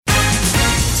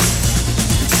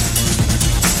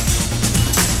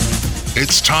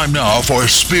It's time now for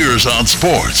Spears on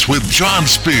Sports with John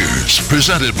Spears,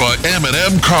 presented by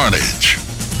M&M Carnage.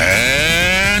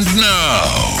 And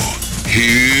now,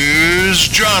 here's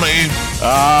Johnny.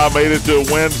 Made it to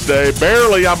Wednesday.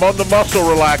 Barely. I'm on the muscle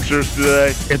relaxers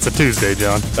today. It's a Tuesday,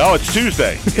 John. Oh, it's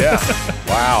Tuesday. Yeah.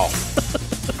 Wow.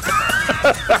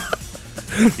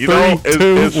 You know,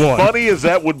 as funny as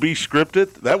that would be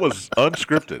scripted, that was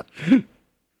unscripted.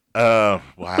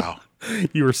 Wow.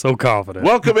 You were so confident.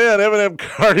 Welcome in. M&M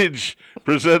Carnage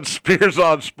presents Spears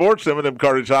on Sports. M&M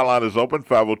Carnage hotline is open,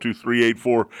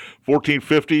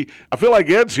 502-384-1450. I feel like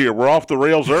Ed's here. We're off the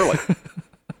rails early.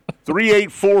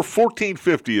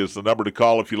 384-1450 is the number to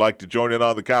call if you'd like to join in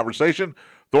on the conversation.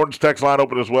 Thornton's text line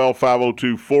open as well,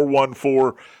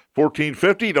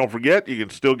 502-414-1450. Don't forget, you can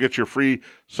still get your free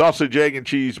sausage, egg, and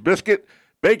cheese biscuit,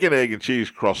 bacon, egg, and cheese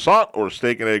croissant, or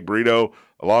steak and egg burrito,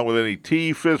 along with any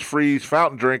tea, fizz freeze,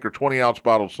 fountain drink, or 20-ounce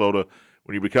bottle of soda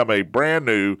when you become a brand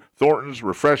new Thornton's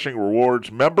Refreshing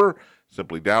Rewards member.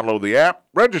 Simply download the app,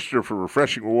 register for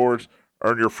Refreshing Rewards,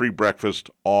 earn your free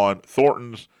breakfast on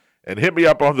Thornton's, and hit me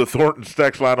up on the Thornton's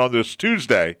text line on this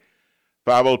Tuesday,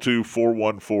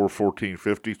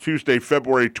 502-414-1450. Tuesday,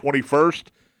 February 21st.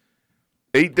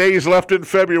 8 days left in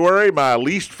February, my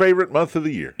least favorite month of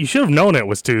the year. You should have known it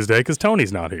was Tuesday because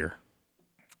Tony's not here.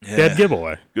 Yeah. Dead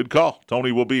giveaway. Good call.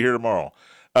 Tony will be here tomorrow.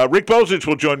 Rick Bozich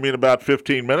will join me in about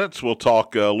 15 minutes. We'll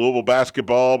talk Louisville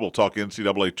basketball. We'll talk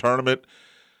NCAA tournament.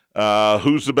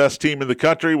 Who's the best team in the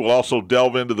country? We'll also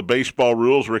delve into the baseball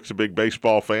rules. Rick's a big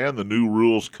baseball fan. The new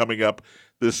rules coming up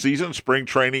this season. Spring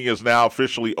training is now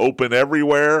officially open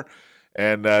everywhere,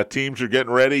 and teams are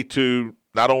getting ready to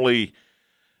not only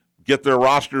get their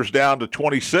rosters down to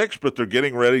 26, but they're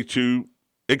getting ready to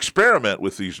experiment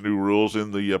with these new rules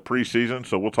in the preseason.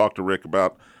 So we'll talk to Rick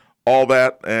about all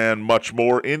that and much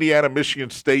more. Indiana, Michigan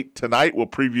State tonight. We'll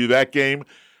preview that game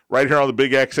right here on the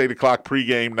Big X 8 o'clock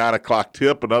pregame, 9 o'clock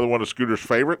tip. Another one of Scooter's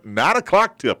favorite, 9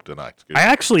 o'clock tip tonight. Scooter. I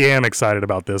actually am excited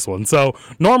about this one. So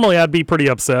normally I'd be pretty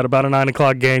upset about a 9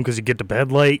 o'clock game because you get to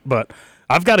bed late, but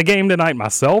I've got a game tonight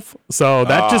myself. So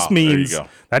that just means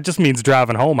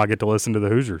driving home I get to listen to the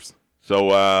Hoosiers.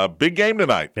 So, big game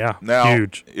tonight. Yeah, now,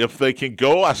 huge. If they can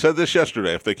go, I said this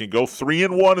yesterday, if they can go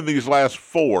 3-1 in these last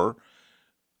four,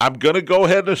 I'm going to go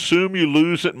ahead and assume you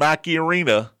lose at Mackey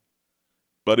Arena.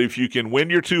 But if you can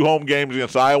win your two home games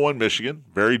against Iowa and Michigan,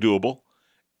 very doable.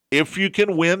 If you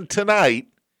can win tonight,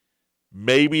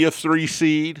 maybe a 3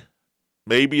 seed,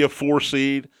 maybe a 4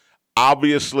 seed.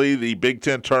 Obviously, the Big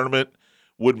Ten tournament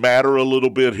would matter a little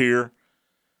bit here.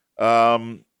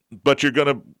 But you're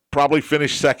going to probably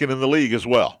finish second in the league as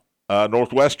well.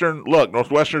 Northwestern's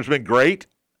been great.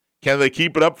 Can they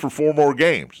keep it up for 4 more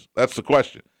games? That's the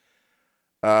question.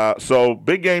 So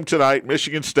big game tonight,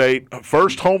 Michigan State.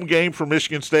 First home game for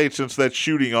Michigan State since that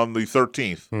shooting on the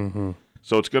 13th. Mm-hmm.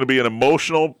 So it's going to be an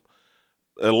emotional,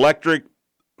 electric,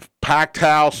 packed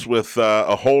house with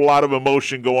a whole lot of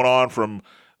emotion going on from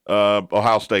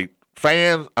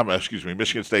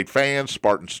Michigan State fans,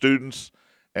 Spartan students,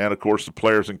 and, of course, the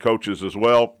players and coaches as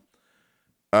well.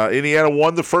 Indiana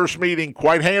won the first meeting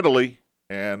quite handily,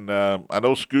 and I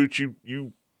know, Scoot,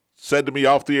 you said to me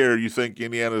off the air you think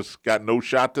Indiana's got no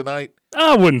shot tonight?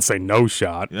 I wouldn't say no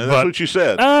shot. Yeah, that's what you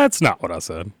said. That's not what I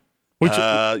said.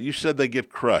 You said they get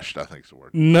crushed, I think is the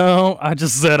word. No, I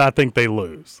just said I think they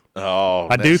lose. Oh,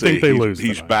 I do think they lose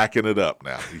He's tonight. backing it up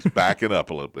now. He's backing up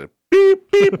a little bit. Beep,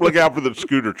 beep. Look out for the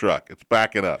scooter truck. It's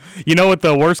backing up. You know what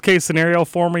the worst-case scenario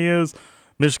for me is?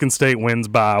 Michigan State wins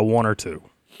by 1 or 2.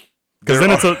 Because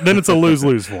then it's a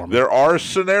lose-lose for me. There are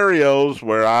scenarios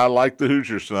where I like the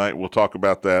Hoosiers tonight. We'll talk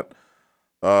about that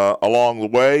along the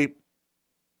way.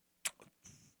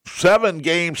 7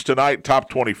 games tonight, top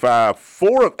 25.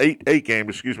 4 of 8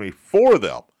 games, 4 of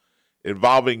them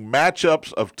involving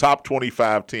matchups of top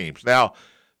 25 teams. Now,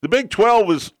 the Big 12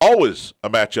 is always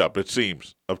a matchup, it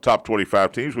seems, of top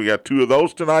 25 teams. We got 2 of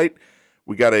those tonight.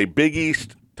 We got a Big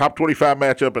East top 25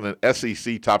 matchup and an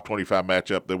SEC top 25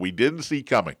 matchup that we didn't see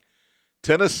coming.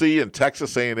 Tennessee and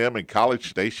Texas A&M in College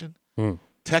Station.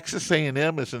 Texas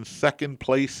A&M is in second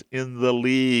place in the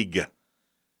league.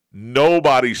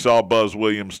 Nobody saw Buzz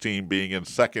Williams' team being in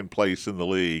second place in the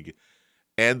league.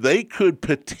 And they could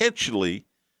potentially,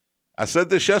 I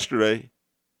said this yesterday,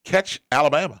 catch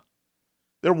Alabama.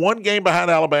 They're 1 game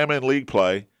behind Alabama in league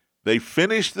play. They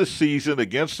finished the season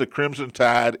against the Crimson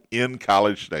Tide in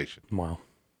College Station. Wow.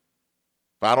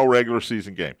 Final regular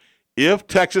season game. If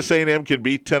Texas A&M can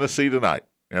beat Tennessee tonight,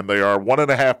 and they are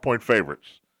 1.5-point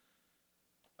favorites,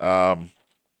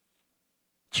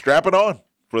 strap it on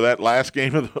for that last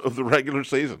game of the regular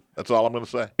season. That's all I'm going to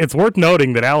say. It's worth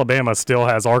noting that Alabama still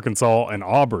has Arkansas and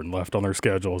Auburn left on their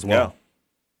schedule as well.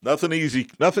 Nothing easy.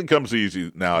 Nothing comes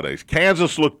easy nowadays.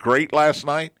 Kansas looked great last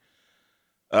night.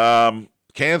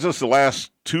 Kansas, the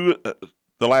last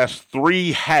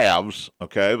three halves,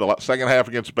 okay, the second half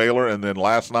against Baylor and then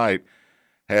last night,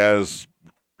 has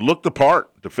looked the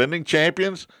part. Defending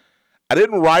champions. I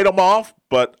didn't write them off,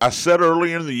 but I said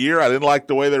earlier in the year I didn't like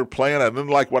the way they were playing. I didn't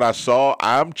like what I saw.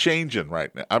 I'm changing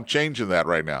right now. I'm changing that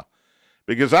right now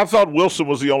because I thought Wilson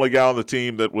was the only guy on the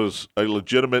team that was a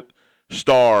legitimate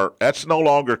star. That's no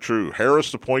longer true.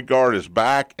 Harris, the point guard, is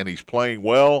back, and he's playing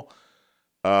well.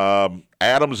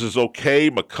 Adams is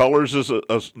okay. McCullers is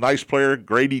a nice player.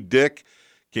 Grady Dick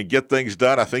can get things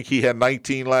done. I think he had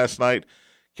 19 last night.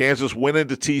 Kansas went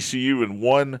into TCU and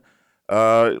won.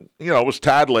 It was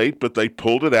tied late, but they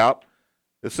pulled it out.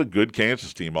 It's a good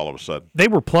Kansas team all of a sudden. They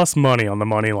were plus money on the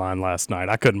money line last night.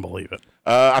 I couldn't believe it.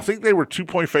 I think they were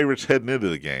 2-point favorites heading into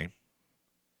the game.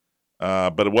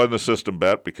 But it wasn't a system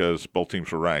bet because both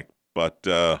teams were ranked. But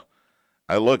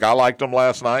I liked them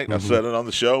last night. Mm-hmm. I said it on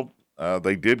the show.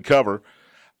 They did cover.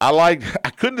 I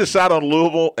couldn't decide on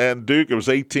Louisville and Duke. It was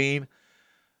 18.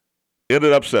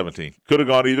 Ended up 17. Could have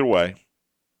gone either way.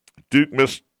 Duke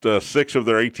missed 6 of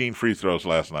their 18 free throws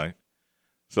last night.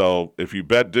 So if you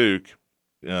bet Duke,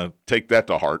 take that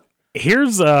to heart.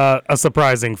 Here's a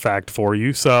surprising fact for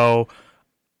you. So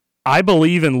I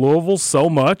believe in Louisville so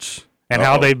much and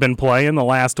how they've been playing the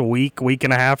last week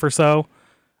and a half or so.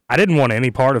 I didn't want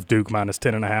any part of Duke minus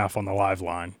 10.5 on the live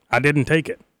line. I didn't take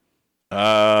it.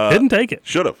 Didn't take it.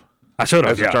 Should have. I should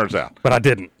have, as it turns out. But I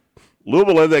didn't.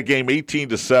 Louisville led that game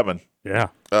 18-7. Yeah.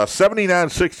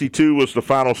 79-62 was the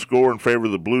final score in favor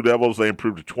of the Blue Devils. They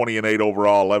improved to 20-8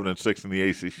 overall, 11-6 in the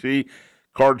ACC.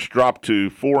 Cards dropped to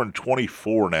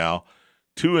 4-24 now,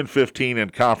 2-15 in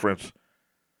conference.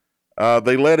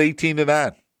 They led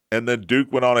 18-9, and then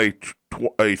Duke went on a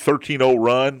 13-0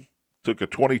 run, took a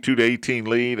 22-18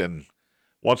 lead, and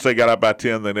once they got up by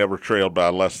 10, they never trailed by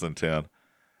less than 10.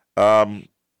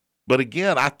 But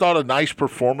again, I thought a nice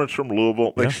performance from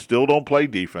Louisville. They still don't play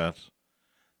defense.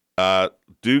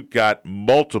 Duke got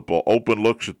multiple open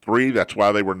looks at three. That's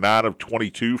why they were 9 of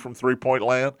 22 from three-point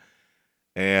land.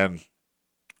 And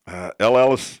L.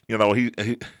 Ellis,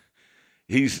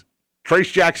 he's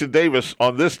Trace Jackson Davis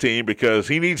on this team because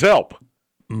he needs help.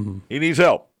 Mm-hmm. He needs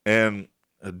help. And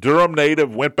a Durham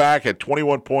native went back, had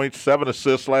 21 points, 7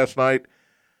 assists last night.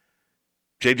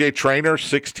 J.J. Traynor,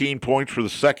 16 points for the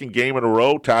second game in a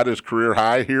row, tied his career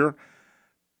high here.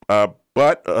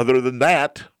 But other than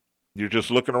that, you're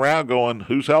just looking around going,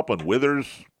 who's helping?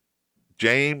 Withers,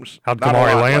 James. How'd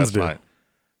Kamari Lands do?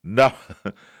 No,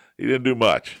 he didn't do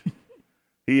much.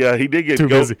 He did get too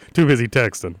busy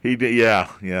texting. He did,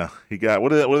 yeah. He got what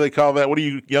do they call that? What do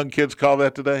you young kids call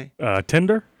that today?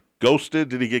 Tinder. Ghosted?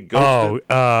 Did he get ghosted?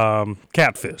 Oh,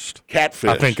 catfished. Catfish,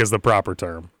 I think is the proper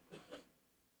term.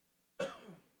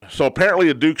 So apparently,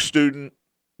 a Duke student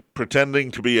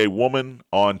pretending to be a woman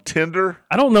on Tinder.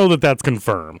 I don't know that that's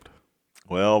confirmed.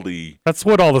 Well, that's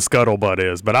what all the scuttlebutt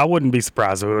is, but I wouldn't be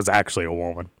surprised if it was actually a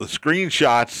woman. The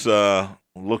screenshots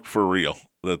looked for real.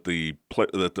 That the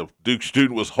Duke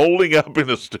student was holding up in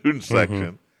the student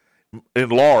section,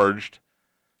 enlarged.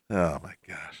 Oh my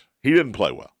gosh, he didn't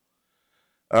play well.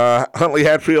 Huntley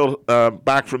Hatfield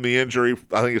back from the injury.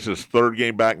 I think it's his third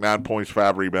game back, 9 points,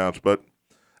 5 rebounds. But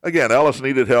again, Ellis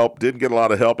needed help. Didn't get a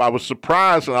lot of help. I was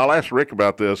surprised, and I'll ask Rick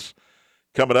about this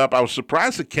coming up. I was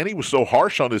surprised that Kenny was so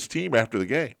harsh on his team after the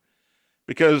game,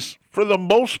 because for the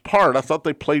most part, I thought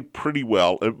they played pretty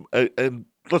well. And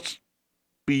let's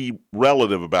be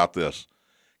relative about this.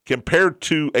 Compared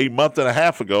to a month and a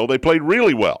half ago, they played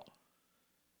really well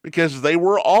because they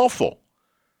were awful.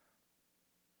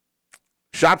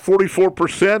 Shot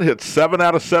 44%, hit 7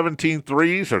 out of 17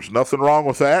 threes. There's nothing wrong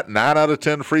with that. 9 out of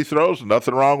 10 free throws,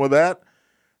 nothing wrong with that.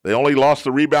 They only lost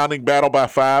the rebounding battle by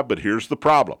 5, but here's the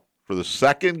problem. For the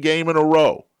second game in a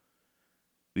row,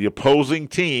 the opposing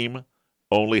team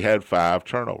only had 5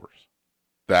 turnovers.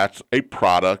 That's a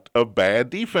product of bad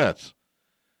defense.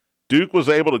 Duke was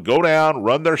able to go down,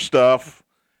 run their stuff,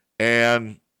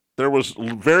 and there was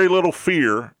very little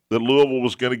fear that Louisville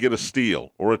was going to get a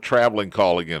steal or a traveling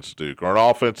call against Duke or an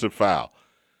offensive foul.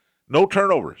 No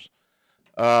turnovers.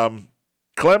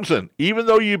 Clemson, even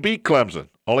though you beat Clemson,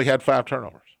 only had 5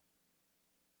 turnovers.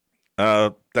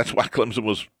 That's why Clemson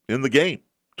was in the game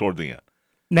toward the end.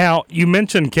 Now, you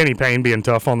mentioned Kenny Payne being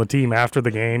tough on the team after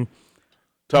the game.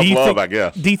 Tough love, I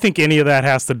guess. Do you think any of that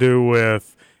has to do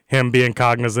with him being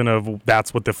cognizant of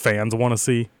that's what the fans want to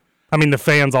see? I mean, the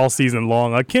fans all season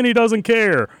long, like, Kenny doesn't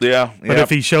care. Yeah. But if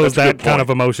he shows that kind of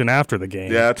emotion after the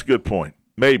game. Yeah, that's a good point.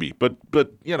 Maybe. But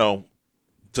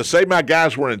to say my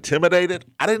guys were intimidated,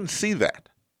 I didn't see that.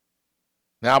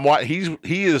 Now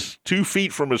he is 2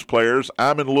 feet from his players.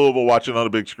 I'm in Louisville watching on a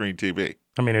big screen TV.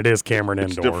 I mean, it is Cameron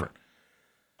It's Indoor. different.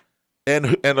 And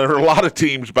there are a lot of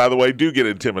teams, by the way, do get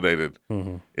intimidated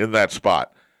in that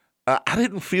spot. I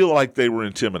didn't feel like they were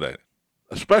intimidated,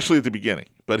 especially at the beginning.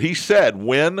 But he said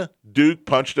when Duke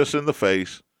punched us in the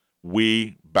face,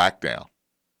 we backed down.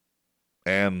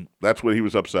 And that's what he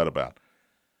was upset about.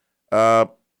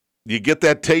 You get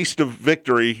that taste of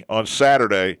victory on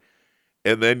Saturday,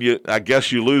 and then I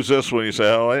guess you lose this when you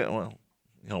say,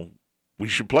 we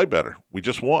should play better. We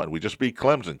just won. We just beat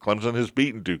Clemson. Clemson has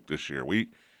beaten Duke this year. We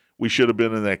should have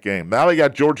been in that game. Now they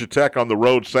got Georgia Tech on the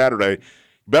road Saturday.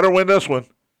 Better win this one.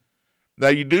 Now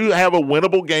you do have a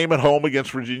winnable game at home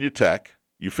against Virginia Tech.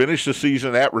 You finish the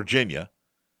season at Virginia.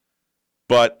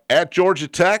 But at Georgia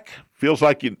Tech, feels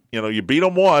like you beat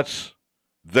them once.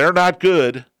 They're not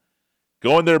good.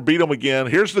 Go in there, beat them again.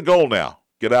 Here's the goal now.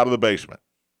 Get out of the basement.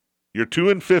 You're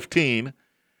 2-15.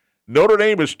 Notre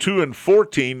Dame is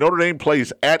 2-14. Notre Dame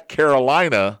plays at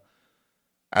Carolina,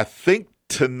 I think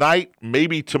tonight,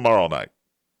 maybe tomorrow night.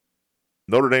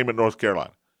 Notre Dame at North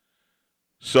Carolina.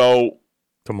 So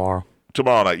tomorrow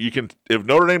night. If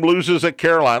Notre Dame loses at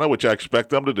Carolina, which I expect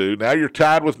them to do, now you're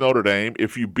tied with Notre Dame.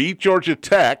 If you beat Georgia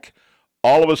Tech,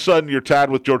 all of a sudden you're tied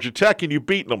with Georgia Tech and you've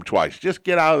beaten them twice. Just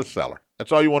get out of the cellar.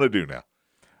 That's all you want to do now.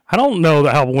 I don't know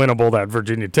how winnable that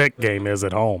Virginia Tech game is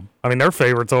at home. I mean, they're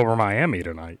favorites over Miami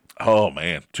tonight. Oh,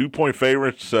 man. 2-point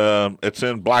favorites. It's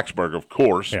in Blacksburg, of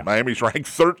course. Yeah. Miami's ranked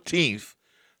 13th.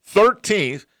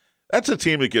 13th. That's a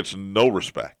team that gets no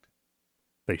respect.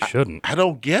 They shouldn't. I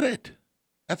don't get it.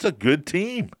 That's a good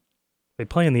team. They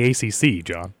play in the ACC,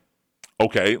 John.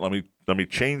 Okay, let me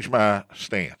change my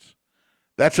stance.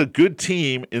 That's a good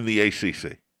team in the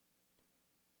ACC.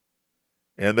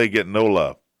 And they get no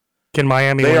love. Can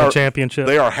Miami win a championship?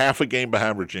 They are half a game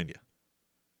behind Virginia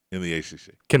in the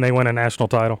ACC. Can they win a national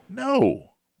title? No.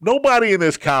 Nobody in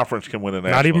this conference can win a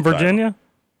national title. Not even Virginia?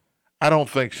 I don't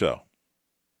think so.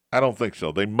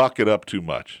 They muck it up too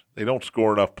much. They don't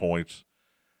score enough points.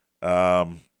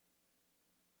 Their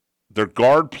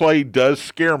guard play does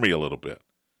scare me a little bit.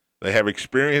 They have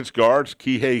experienced guards.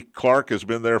 Kihei Clark has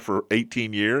been there for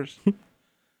 18 years.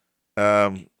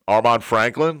 Armand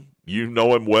Franklin, you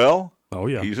know him well. Oh,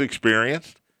 yeah. He's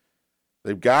experienced.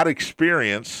 They've got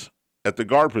experience at the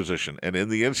guard position. And in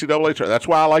the NCAA tournament, that's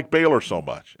why I like Baylor so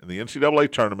much. In the NCAA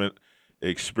tournament,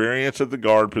 experience at the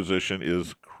guard position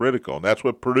is critical. And that's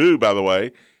what Purdue, by the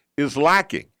way, is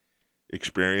lacking.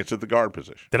 Experience at the guard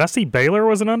position. Did I see Baylor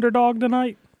was an underdog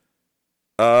tonight?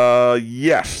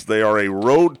 Yes. They are a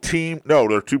road team. No,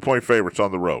 they're 2-point favorites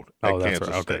on the road at Kansas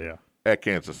State. Okay, yeah. At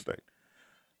Kansas State.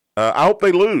 I hope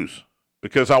they lose,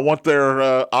 because I want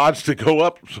their odds to go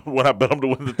up when I bet them to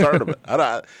win the tournament.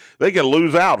 They can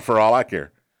lose out for all I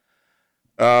care.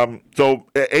 So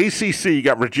ACC, you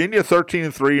got Virginia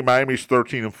 13-3, Miami's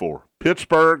 13-4.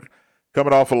 Pittsburgh,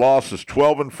 coming off a loss, is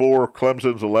 12-4.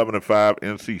 Clemson's 11-5.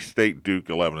 NC State, Duke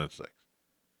 11-6.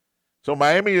 So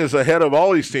Miami is ahead of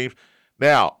all these teams.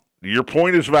 Now, your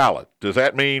point is valid. Does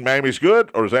that mean Miami's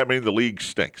good, or does that mean the league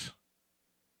stinks?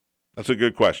 That's a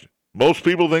good question. Most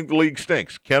people think the league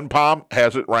stinks. Ken Pom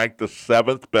has it ranked the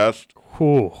 7th best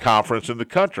conference in the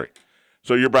country.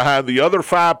 So you're behind the other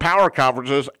 5 power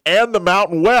conferences and the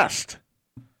Mountain West.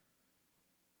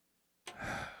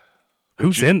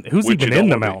 Who's even in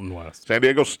the Mountain West? San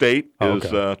Diego State is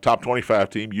a top 25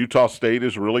 team. Utah State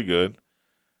is really good,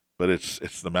 but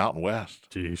it's the Mountain West.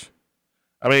 Jeez.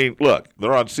 I mean, look,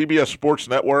 they're on CBS Sports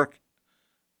Network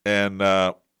and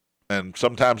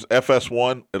sometimes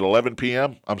FS1 at 11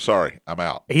 p.m. I'm sorry, I'm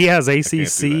out. He has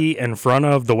ACC in front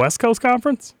of the West Coast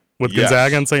Conference with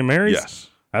Gonzaga and St. Mary's? Yes.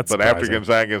 That's but surprising. After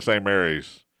Gonzaga and St.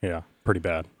 Mary's. Yeah, pretty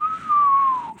bad.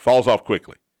 Falls off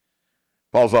quickly.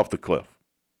 Falls off the cliff.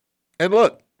 And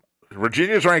look,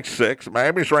 Virginia's ranked 6th.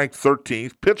 Miami's ranked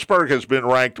 13th. Pittsburgh has been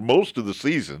ranked most of the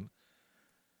season.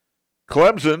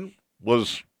 Clemson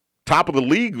was top of the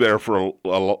league there for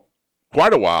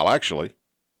quite a while, actually.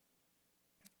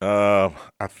 I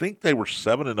think they were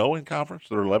 7-0 in conference.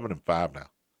 They're 11-5 now.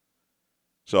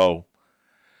 So,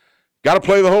 got to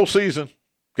play the whole season.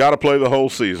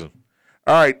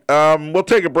 All right, we'll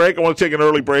take a break. I want to take an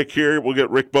early break here. We'll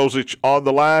get Rick Bozich on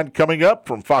the line coming up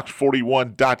from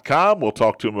Fox41.com. We'll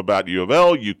talk to him about U of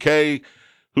L, UK,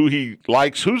 who he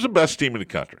likes, who's the best team in the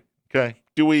country. Okay,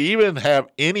 do we even have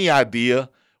any idea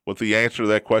what the answer to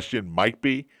that question might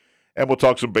be? And we'll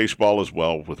talk some baseball as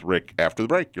well with Rick after the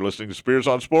break. You're listening to Spears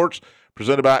on Sports,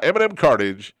 presented by M&M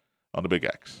Cartage on the Big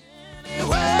X.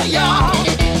 Everywhere, y'all.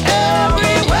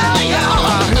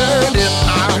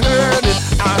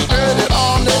 I heard it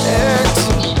on the X.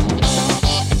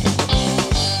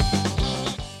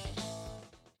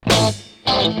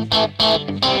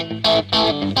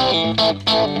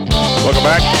 Welcome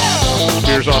back.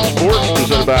 Spears on Sports,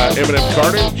 presented by M&M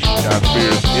Carnage. John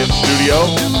Spears in studio.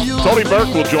 Tony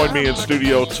Burke will join me in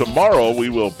studio tomorrow. We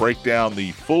will break down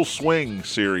the Full Swing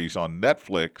series on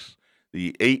Netflix,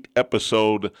 the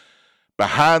 8-episode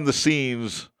behind the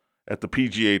scenes at the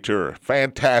PGA Tour.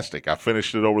 Fantastic. I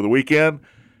finished it over the weekend.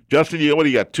 Justin, what do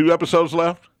you got, 2 episodes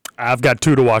left? I've got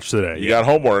 2 to watch today. You got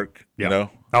homework, yep. You know.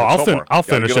 I'll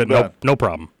finish it. No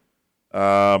problem.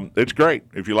 It's great.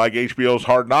 If you like HBO's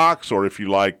Hard Knocks, or if you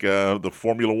like the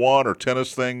Formula One or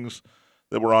tennis things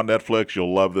that were on Netflix,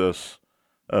 you'll love this.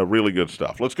 Really good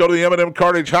stuff. Let's go to the M&M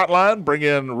Carnage hotline. Bring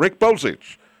in Rick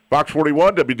Bozich, Fox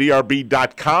 41,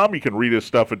 WDRB.com. You can read his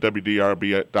stuff at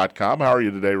WDRB.com. How are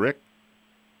you today, Rick?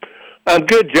 I'm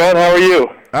good, John. How are you?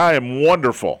 I am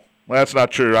wonderful. Well, that's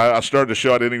not true. I started the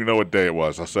show. I didn't even know what day it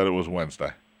was. I said it was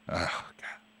Wednesday. Oh, God.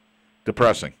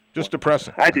 Depressing. Just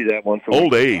depressing. I do that once a week.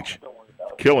 Old age.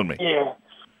 Killing me. Yeah.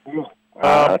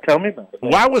 Tell me about it.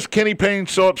 Why was Kenny Payne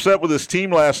so upset with his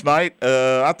team last night?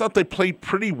 I thought they played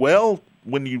pretty well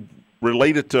when you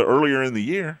relate it to earlier in the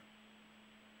year.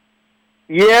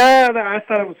 Yeah, I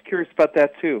thought I was curious about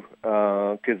that too,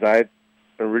 because I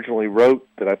originally wrote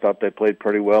that I thought they played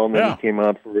pretty well, and then he came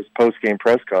out for his post-game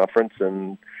press conference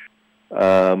and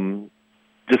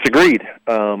disagreed.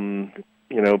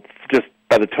 Just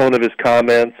by the tone of his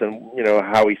comments and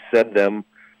how he said them.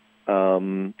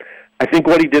 I think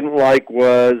what he didn't like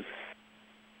was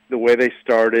the way they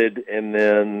started, and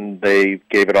then they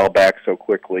gave it all back so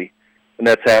quickly. And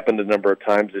that's happened a number of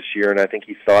times this year, and I think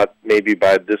he thought maybe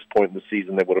by this point in the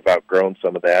season they would have outgrown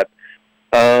some of that.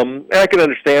 And I can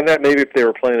understand that, maybe if they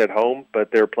were playing at home,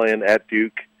 but they were playing at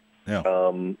Duke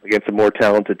against a more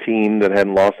talented team that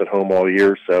hadn't lost at home all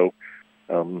year. So,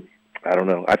 I don't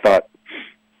know. I thought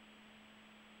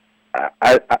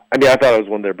it was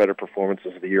one of their better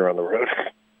performances of the year on the road.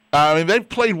 They've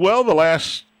played well the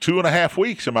last 2.5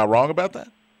 weeks. Am I wrong about that?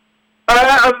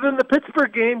 Other than the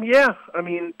Pittsburgh game, yeah.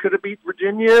 Could have beat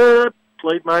Virginia,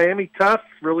 played Miami tough,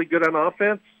 really good on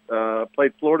offense,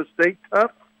 played Florida State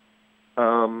tough.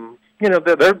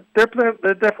 They're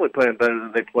definitely playing better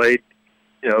than they played,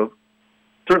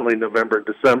 certainly November and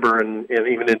December and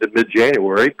even into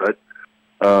mid-January, but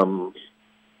I'm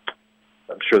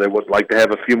sure they would like to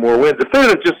have a few more wins. If they would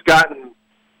have just gotten,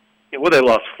 they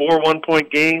lost 4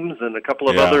 one-point games and a couple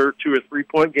of other 2 or 3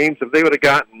 point games. If they would have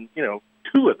gotten, 2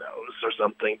 of those or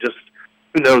something, just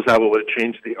who knows how it would have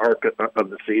changed the arc of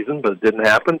the season, but it didn't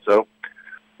happen. So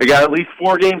they got at least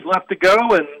 4 games left to go,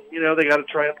 and, they got to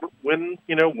try and win,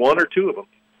 1 or 2 of them.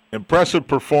 Impressive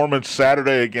performance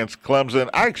Saturday against Clemson.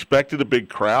 I expected a big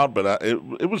crowd, but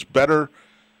it was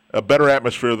a better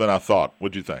atmosphere than I thought.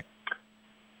 What'd you think?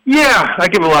 Yeah, I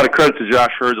give a lot of credit to Josh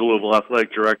Hurd, the Louisville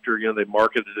athletic director. They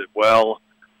marketed it well.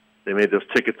 They made those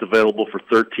tickets available for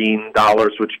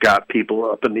 $13, which got people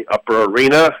up in the upper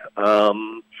arena. I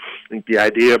think the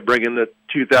idea of bringing the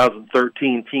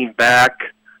 2013 team back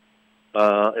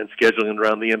and scheduling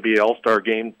around the NBA All-Star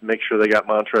game to make sure they got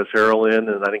Montrezl Harrell in,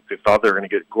 and I think they thought they were going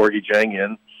to get Gorgui Dieng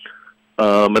in.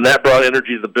 And that brought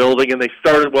energy to the building, and they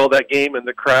started well that game, and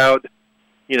the crowd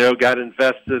got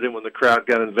invested, and when the crowd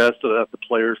got invested, the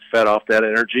players fed off that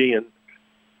energy, and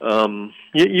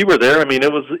you were there.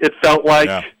 It felt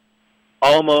like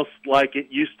almost like it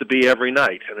used to be every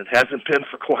night, and it hasn't been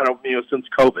for quite since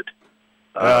COVID.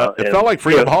 It felt like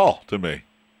Freedom Hall to me,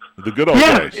 the good old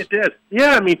days. Yeah, it did.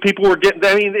 Yeah, people were getting.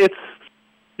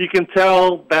 You can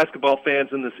tell basketball fans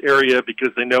in this area because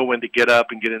they know when to get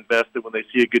up and get invested when they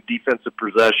see a good defensive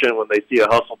possession, when they see a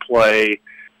hustle play,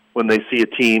 when they see a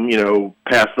team,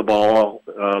 pass the ball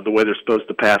the way they're supposed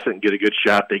to pass it and get a good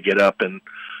shot, they get up and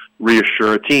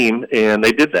reassure a team, and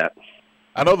they did that.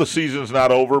 I know the season's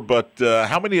not over, but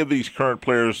how many of these current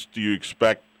players do you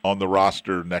expect on the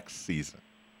roster next season?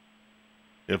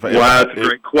 That's a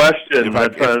great question.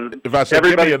 If I said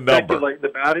give me a number.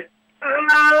 About it,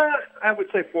 I would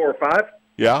say 4 or 5.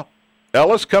 Yeah.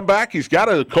 Ellis come back. He's got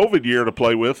a COVID year to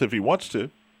play with if he wants to.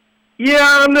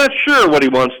 Yeah, I'm not sure what he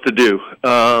wants to do.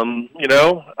 I'm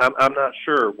not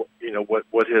sure.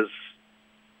 What his.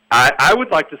 I would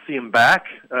like to see him back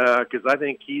because I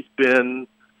think he's been.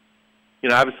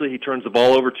 Obviously he turns the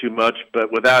ball over too much,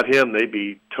 but without him, they'd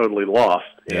be totally lost.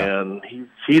 Yeah. And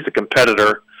he's a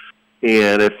competitor.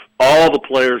 And if all the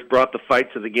players brought the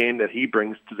fight to the game that he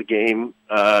brings to the game,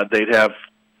 they'd have,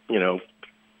 12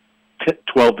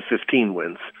 to 15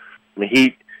 wins.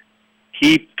 He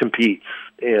competes,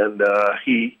 and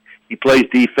he plays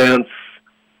defense,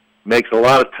 makes a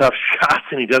lot of tough shots,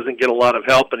 and he doesn't get a lot of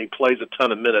help, and he plays a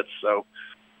ton of minutes. So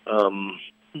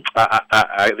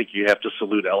I think you have to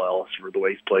salute Ellis for the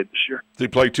way he's played this year. Did he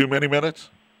play too many minutes?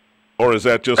 Or is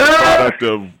that just a product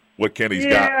of what Kenny's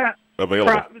got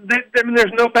available.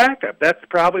 There's no backup. That's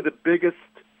probably the biggest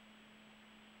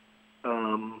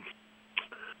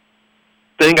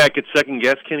thing I could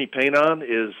second-guess Kenny Payne on,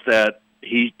 is that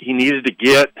he needed to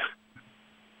get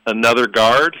another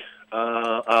guard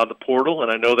out of the portal,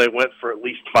 and I know they went for at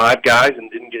least 5 guys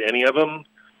and didn't get any of them,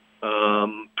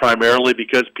 primarily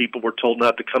because people were told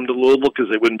not to come to Louisville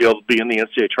because they wouldn't be able to be in the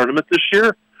NCAA tournament this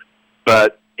year.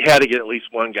 But he had to get at least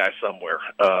one guy somewhere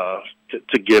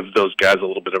to give those guys a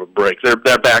little bit of a break. They're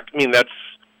back. I mean, that's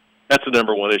the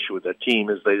number one issue with that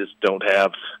team, is they just don't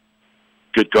have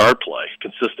good guard play,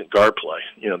 consistent guard play.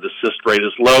 You know, the assist rate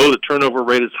is low, the turnover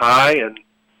rate is high, and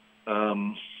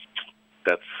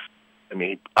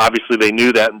obviously they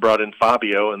knew that and brought in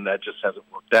Fabio, and that just hasn't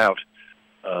worked out.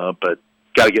 But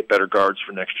got to get better guards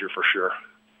for next year for sure.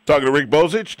 Talking to Rick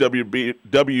Bozich,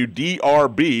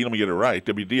 WDRB, let me get it right,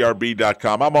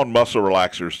 WDRB.com. I'm on muscle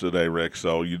relaxers today, Rick,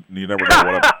 so you never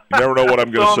know what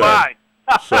I'm going to say.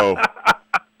 So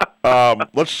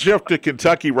let's shift to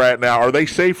Kentucky right now. Are they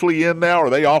safely in now?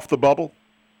 Are they off the bubble?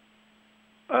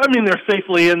 I mean, they're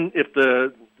safely in if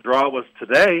the draw was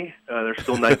today. There's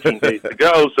still 19 days to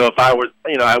go. So if I was,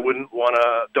 I wouldn't want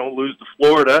to, don't lose to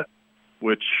Florida,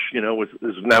 which,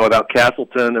 is now without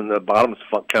Castleton, and the bottom's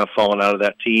kind of fallen out of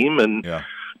that team. And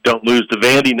don't lose to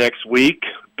Vandy next week.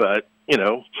 But,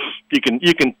 you can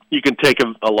take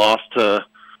a loss to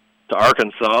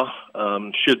Arkansas.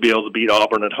 Should be able to beat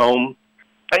Auburn at home.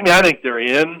 I mean, I think they're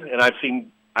in, and I've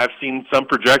seen some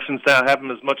projections that have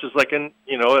them as much as like an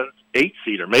 8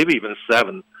 seed or maybe even a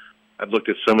 7. I've looked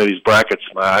at some of these brackets.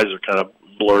 My eyes are kind of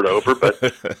blurred over, but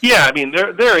yeah, I mean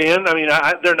they're in. I mean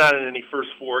they're not in any first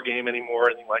 4 game anymore or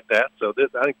anything like that. So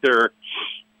I think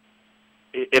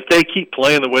if they keep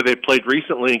playing the way they played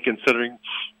recently, and considering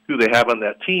who they have on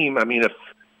that team, I mean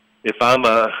if I'm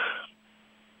a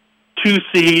 2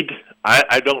 seed,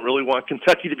 I don't really want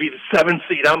Kentucky to be the 7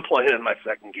 seed I'm playing in my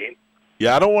second game.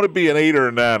 Yeah, I don't want to be an 8 or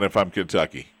a 9 if I'm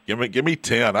Kentucky. Give me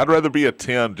 10. I'd rather be a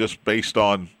 10 just based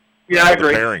on I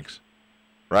agree. The pairings.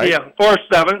 Right? Yeah, or a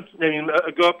 7. I mean,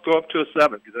 go up to a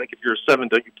 7, because I think if you're a 7,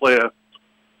 don't you play a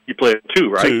 2,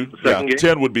 right? 2, the second game?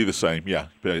 10 would be the same. Yeah,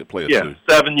 play a 2.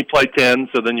 7 you play 10,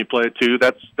 so then you play a 2.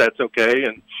 That's okay.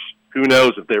 And who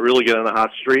knows, if they really get on a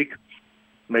hot streak,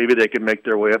 maybe they could make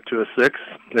their way up to a 6.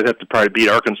 They'd have to probably beat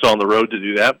Arkansas on the road to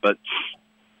do that. But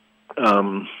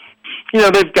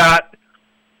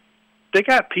they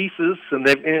got pieces, and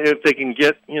if they can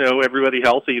get everybody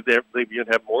healthy, they can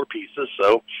have more pieces.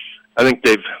 So I think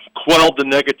they've quelled the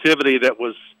negativity that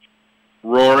was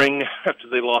roaring after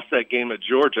they lost that game at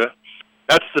Georgia.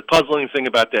 That's the puzzling thing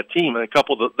about that team, and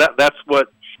that's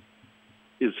what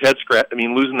is head scratch. I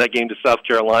mean, losing that game to South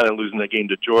Carolina and losing that game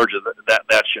to Georgia,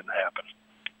 that shouldn't happen.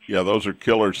 Yeah, those are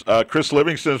killers. Chris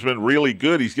Livingston's been really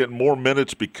good. He's getting more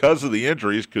minutes because of the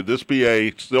injuries. Could this be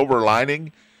a silver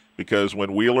lining? Because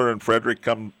when Wheeler and Frederick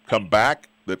come back,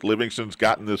 that Livingston's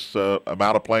gotten this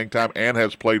amount of playing time and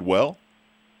has played well?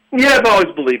 Yeah, I've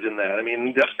always believed in that. I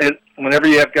mean, whenever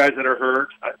you have guys that are hurt,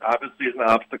 obviously it's an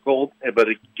obstacle, but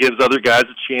it gives other guys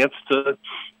a chance to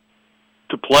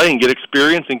play and get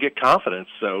experience and get confidence.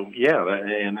 So, yeah,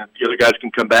 and if the other guys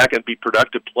can come back and be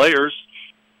productive players,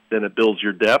 then it builds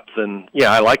your depth. And,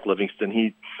 yeah, I like Livingston.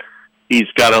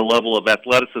 He's got a level of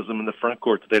athleticism in the front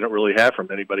court that they don't really have from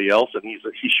anybody else, and he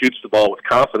shoots the ball with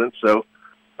confidence, so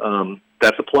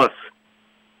that's a plus.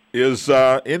 Is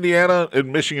Indiana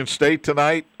and Michigan State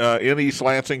tonight in East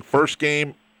Lansing? First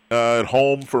game at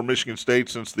home for Michigan State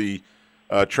since the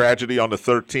tragedy on the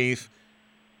 13th.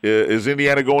 Is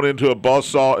Indiana going into a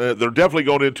buzzsaw? They're definitely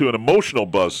going into an emotional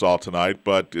buzzsaw tonight,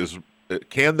 but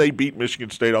can they beat Michigan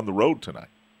State on the road tonight?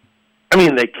 I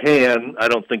mean, they can. I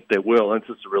don't think they will. It's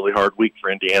just a really hard week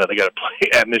for Indiana. They got to play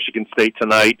at Michigan State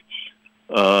tonight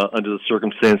under the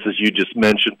circumstances you just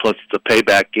mentioned, plus it's a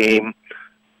payback game.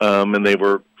 And they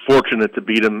were fortunate to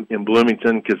beat them in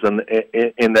Bloomington because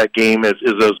in that game, as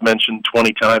Izzo's mentioned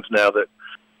 20 times now, that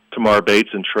Tamar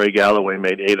Bates and Trey Galloway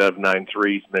made 8 out of 9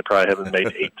 threes, and they probably haven't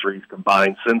made 8 threes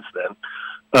combined since then.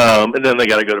 And then they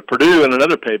got to go to Purdue in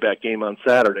another payback game on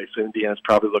Saturday, so Indiana's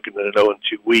probably looking at an 0-2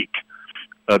 week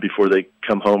before they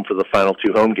come home for the final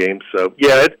 2 home games. So,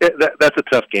 yeah, that's a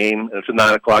tough game, and it's a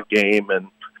 9 o'clock game, and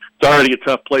it's already a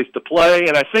tough place to play.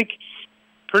 And I think,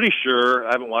 pretty sure,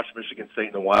 I haven't watched Michigan State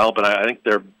in a while, but I think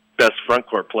their best front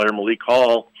court player, Malik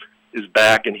Hall, is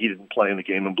back, and he didn't play in the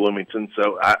game in Bloomington,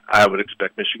 so I would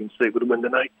expect Michigan State would win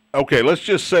tonight. Okay, let's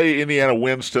just say Indiana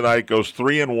wins tonight, goes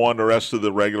 3-1 the rest of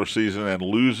the regular season, and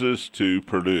loses to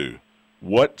Purdue.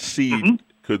 What seed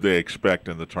could they expect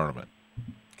in the tournament?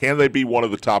 Can they be one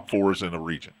of the top 4s in the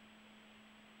region?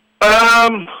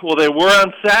 Well, they were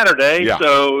on Saturday, Yeah.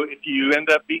 so if you end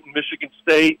up beating Michigan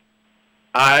State,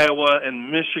 Iowa, and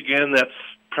Michigan, that's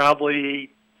probably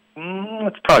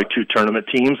two tournament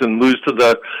teams, and lose to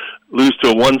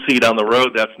a 1 seed on the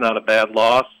road. That's not a bad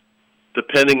loss,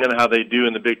 depending on how they do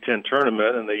in the Big Ten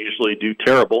tournament, and they usually do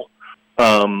terrible.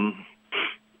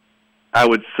 I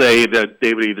would say that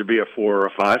they would either be a 4 or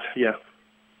a 5. Yeah.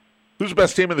 Who's the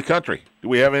best team in the country? Do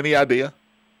we have any idea?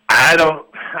 I don't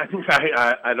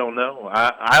know.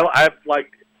 I've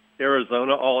liked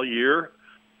Arizona all year,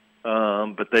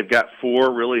 but they've got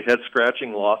 4 really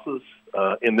head-scratching losses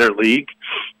in their league,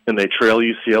 and they trail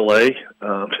UCLA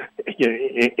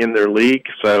in their league.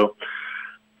 So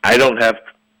I don't have.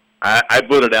 I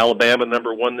voted Alabama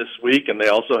number 1 this week, and they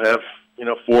also have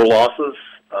 4 losses.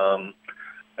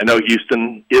 I know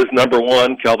Houston is number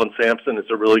 1. Kelvin Sampson is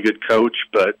a really good coach,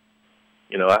 but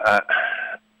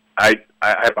I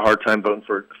have a hard time voting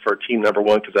for team number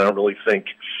 1 because I don't really think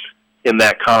in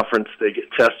that conference they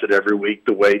get tested every week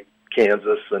the way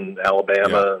Kansas and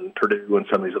Alabama and Purdue and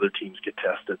some of these other teams get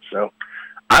tested. So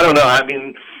I don't know. I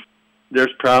mean,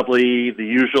 there's probably the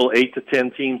usual 8 to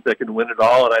 10 teams that can win it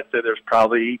all, and I'd say there's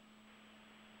probably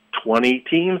 20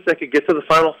 teams that could get to the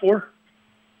Final Four.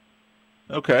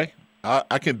 Okay.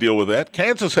 I can deal with that.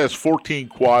 Kansas has 14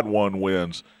 Quad 1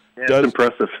 wins. Yeah, that's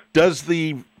impressive. Does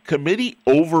the committee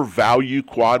overvalue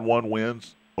Quad 1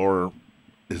 wins, or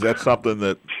is that something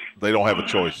that they don't have a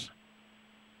choice?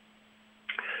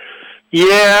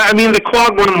 Yeah, I mean, the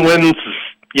Quad 1 wins,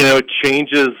 it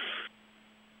changes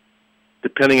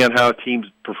depending on how a team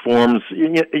performs.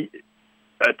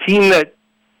 A team that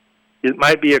it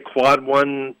might be a Quad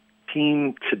 1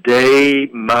 team today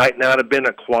might not have been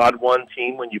a Quad 1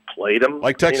 team when you played them.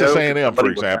 Like Texas A&M, for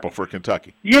example, for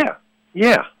Kentucky. Yeah.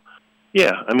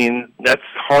 I mean, that's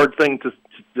a hard thing to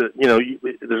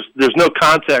there's no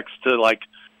context to, like,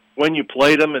 when you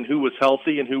played them and who was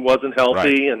healthy and who wasn't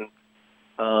healthy. Right.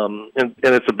 And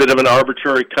it's a bit of an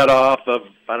arbitrary cutoff of,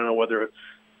 I don't know whether it's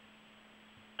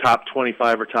top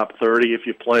 25 or top 30 if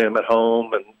you play them at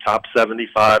home, and top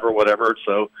 75 or whatever.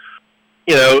 So,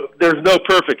 there's no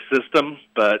perfect system,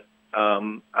 but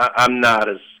I'm not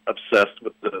as obsessed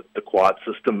with the quad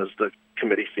system as the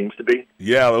committee seems to be.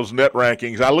 Yeah, those net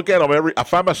rankings. I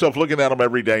find myself looking at them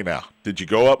every day now. Did you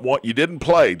go up 1? You didn't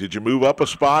play. Did you move up a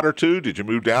spot or 2? Did you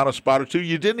move down a spot or 2?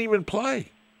 You didn't even play.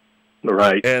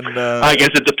 Right. And I guess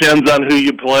it depends on who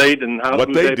you played and who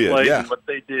they played and what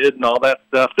they did and all that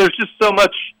stuff. There's just so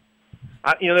much.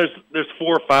 There's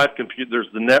 4 or 5 There's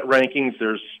the net rankings.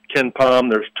 There's KenPom.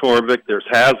 There's Torvik. There's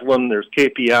Haslam. There's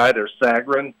KPI. There's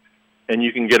Sagarin. And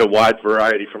you can get a wide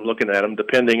variety from looking at them,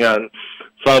 depending on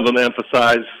some of them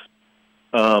emphasize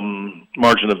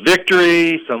margin of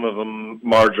victory. Some of them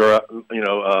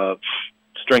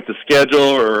strength of schedule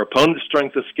or opponent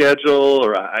strength of schedule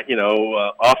or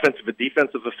offensive and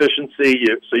defensive efficiency.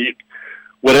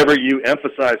 Whatever you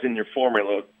emphasize in your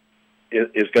formula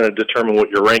is going to determine what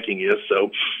your ranking is. So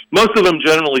most of them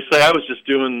generally say, I was just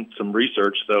doing some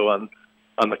research though on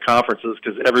the conferences,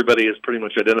 because everybody has pretty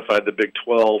much identified the Big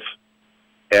 12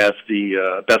 as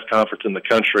the best conference in the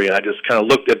country. And I just kind of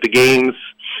looked at the games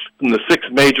from the 6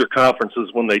 major conferences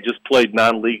when they just played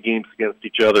non-league games against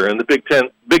each other. And the Big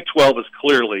 12 is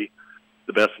clearly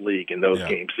the best league in those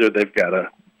games. So they've got a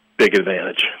big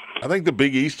advantage. I think the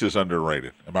Big East is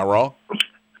underrated. Am I wrong?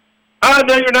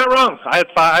 No, you're not wrong.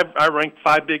 I ranked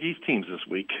 5 Big East teams this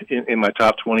week in my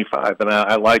top 25, and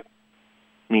I like.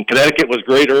 I mean, Connecticut was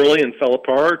great early and fell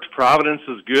apart. Providence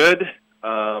is good.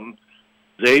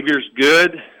 Xavier's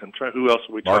good. I'm trying. Who else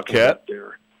are we talking about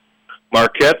there?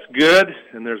 Marquette's good,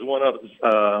 and there's one other.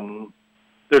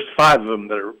 There's 5 of them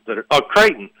that are. Oh,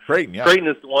 Creighton. Creighton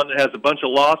is the one that has a bunch of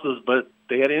losses, but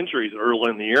they had injuries early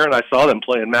in the year, and I saw them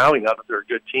play in Maui. Now that they're a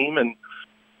good team, and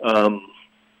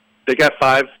they got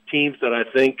 5 teams that I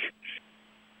think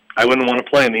I wouldn't want to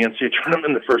play in the NCAA tournament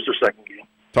in the first or second game.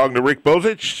 Talking to Rick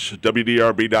Bozich,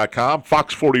 WDRB.com.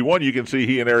 Fox 41, you can see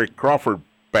he and Eric Crawford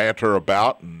banter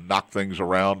about and knock things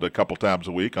around a couple times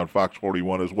a week on Fox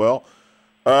 41 as well.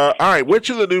 All right, which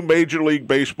of the new Major League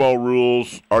Baseball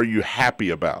rules are you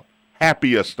happiest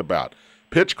about?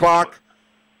 Pitch clock,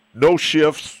 no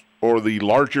shifts, or the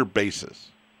larger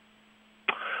bases?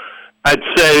 I'd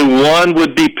say one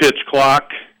would be pitch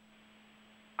clock.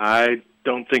 I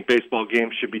don't think baseball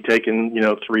games should be taking,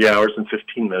 3 hours and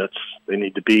 15 minutes. They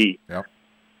need to be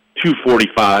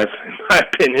 2:45, in my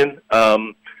opinion.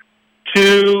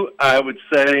 2, I would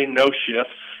say no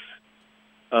shifts,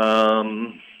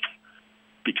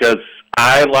 because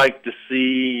I like to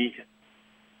see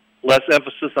less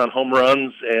emphasis on home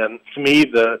runs. And to me,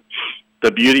 the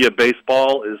the beauty of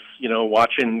baseball is,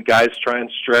 watching guys try and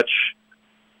stretch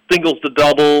singles to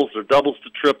doubles or doubles to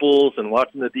triples, and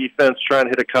watching the defense try and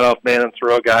hit a cutoff man and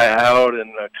throw a guy out, and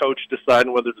a coach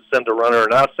deciding whether to send a runner or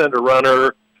not send a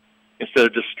runner instead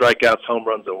of just strikeouts, home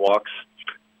runs, and walks.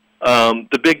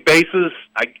 The big bases,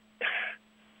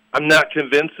 I'm not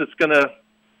convinced it's going to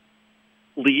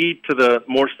lead to the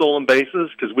more stolen bases,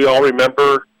 because we all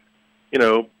remember,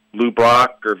 Lou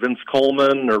Brock or Vince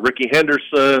Coleman or Ricky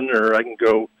Henderson, or I can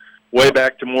go way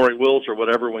back to Maury Wills or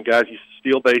whatever, when guys used to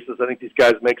steal bases. I think these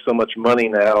guys make so much money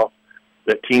now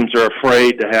that teams are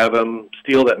afraid to have them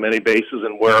steal that many bases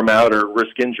and wear them out or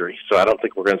risk injury. So I don't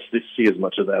think we're going to see as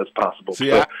much of that as possible.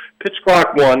 So pitch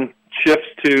clock 1, shifts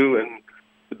 2, and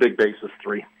the big bases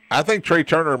 3. I think Trey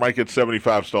Turner might get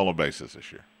 75 stolen bases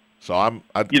this year. So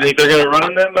You think they're going to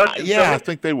run that much? Yeah, I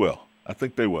think they will. I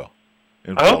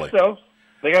hope so.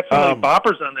 They got so many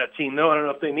boppers on that team, though. I don't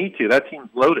know if they need to. That team's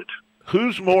loaded.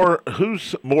 Who's more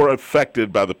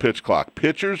affected by the pitch clock,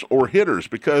 pitchers or hitters?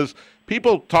 Because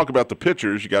people talk about the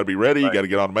pitchers. You got to be ready. Right. You got to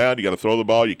get on the mound. You got to throw the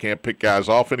ball. You can't pick guys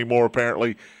off anymore,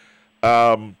 apparently.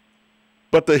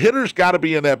 But the hitter's got to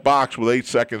be in that box with 8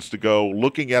 seconds to go,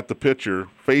 looking at the pitcher,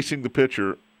 facing the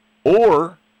pitcher,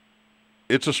 or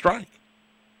it's a strike.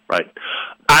 Right.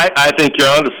 I think you're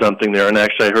onto something there. And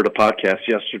actually, I heard a podcast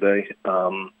yesterday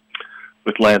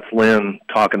with Lance Lynn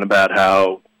talking about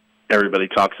how everybody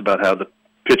talks about how the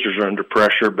pitchers are under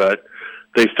pressure, but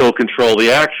they still control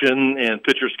the action, and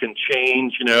pitchers can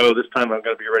change. This time I'm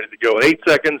going to be ready to go in 8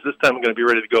 seconds. This time I'm going to be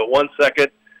ready to go in 1 second,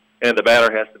 and the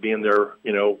batter has to be in there,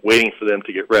 waiting for them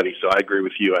to get ready. So I agree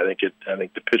with you. I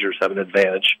think the pitchers have an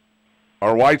advantage.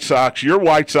 Your White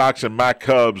Sox and my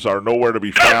Cubs are nowhere to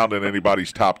be found in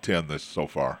anybody's top 10 so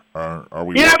far. Are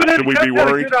we? Yeah, but should we be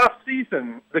worried? The Cubs had a good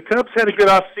off-season. The Cubs had a good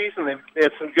off-season. They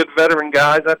had some good veteran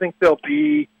guys. I think they'll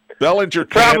be. Bellinger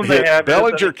can't hit.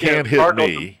 Bellinger can't hit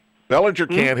me. Bellinger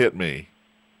can't hit me.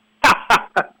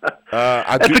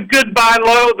 That's a good buy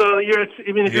low, though. If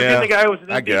you're getting a guy who was an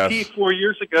MVP 4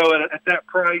 years ago at that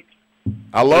price.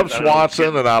 I love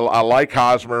Swanson and I like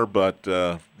Hosmer, but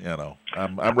I'm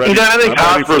ready. I think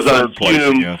Hosmer's on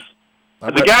fumes.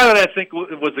 The guy that I think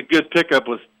was a good pickup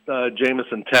was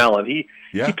Jameson Talon. He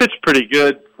pitched pretty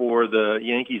good for the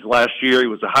Yankees last year. He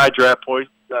was a high draft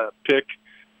pick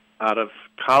out of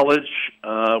college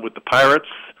with the Pirates,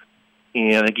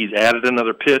 and I think he's added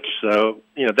another pitch. So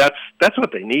that's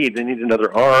what they need. They need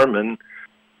another arm, and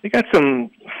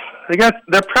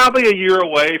they're probably a year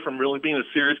away from really being a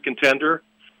serious contender,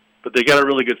 but they got a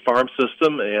really good farm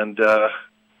system. And I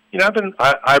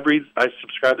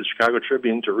subscribe to Chicago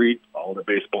Tribune to read all the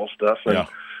baseball stuff, and a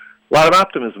lot of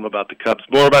optimism about the Cubs.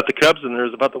 More about the Cubs than there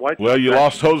is about the White Sox. Well, you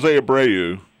lost Jose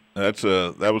Abreu. That's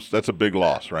a big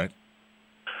loss, right?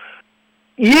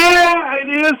 Yeah, it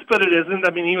is, but it isn't.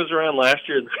 I mean, he was around last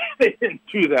year. They didn't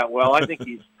do that well. I think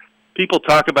people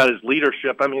talk about his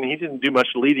leadership. I mean, he didn't do much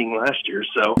leading last year.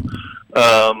 So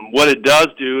what it does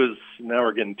do is, now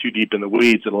we're getting too deep in the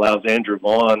weeds, it allows Andrew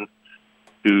Vaughn,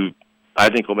 who I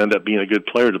think will end up being a good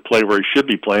player, to play where he should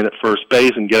be playing at first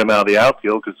base and get him out of the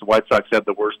outfield, because the White Sox had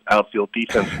the worst outfield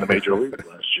defense in the major leagues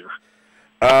last year.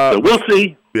 So we'll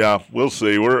see. Yeah, we'll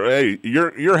see.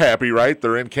 You're happy, right?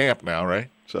 They're in camp now, right?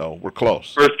 So we're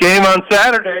close. First game on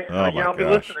Saturday. I'll be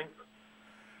listening.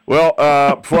 Well,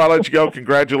 before I let you go,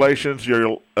 congratulations.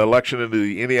 Your election into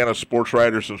the Indiana Sports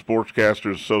Writers and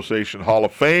Sportscasters Association Hall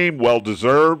of Fame.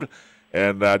 Well-deserved.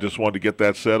 And I just wanted to get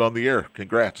that said on the air.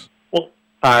 Congrats. Well,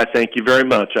 thank you very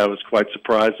much. I was quite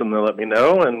surprised when they let me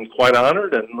know, and quite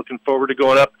honored, and looking forward to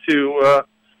going up to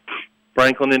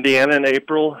Franklin, Indiana in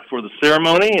April for the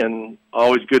ceremony. And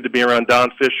always good to be around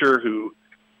Don Fisher, who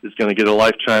is going to get a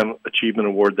Lifetime Achievement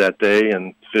Award that day.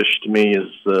 And Fish, to me, is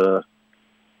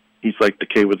he's like the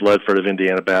Kaywood Ledford of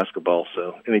Indiana basketball.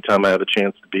 So anytime I have a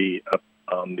chance to be up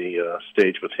on the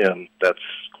stage with him, that's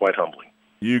quite humbling.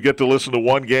 You get to listen to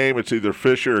one game. It's either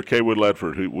Fisher or Kaywood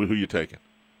Ledford. Who you taking?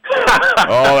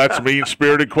 Oh, that's a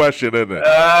mean-spirited question, isn't it?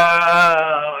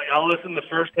 I'll listen to the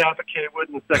first half of Kaywood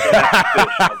and the second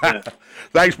half of Fish.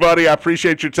 Thanks, buddy. I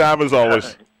appreciate your time as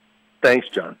always. Thanks,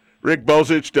 John. Rick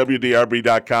Bozich,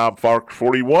 WDRB.com, Fark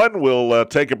 41. We'll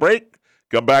take a break,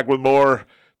 come back with more,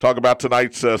 talk about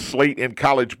tonight's slate in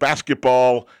college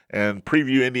basketball, and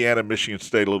preview Indiana, Michigan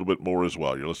State a little bit more as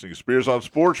well. You're listening to Spears on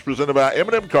Sports, presented by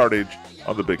M&M Cartage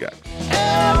on the Big X.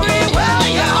 Everywhere,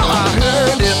 yeah, I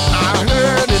heard it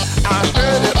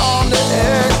on the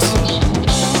X.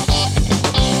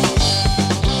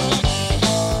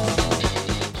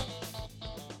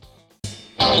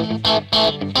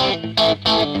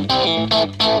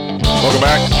 Welcome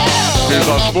back. Spears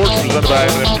on Sports, presented by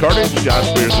M&M Cartage. John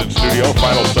Spears in studio,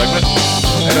 final segment.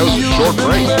 And that was a short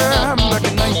break.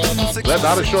 Is that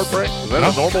not a short break? Is that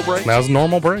a normal break? That was a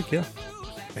normal break, yeah.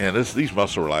 Man, these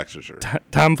muscle relaxers are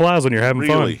Time flies when you're having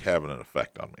really fun. having an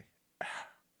effect on me.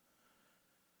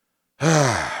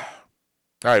 All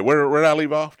right, where did I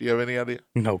leave off? Do you have any idea?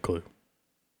 No clue.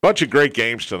 Bunch of great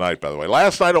games tonight, by the way.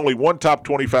 Last night, only one top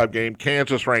 25 game.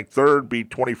 Kansas ranked third, beat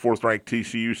 24th ranked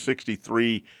TCU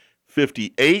 63-58.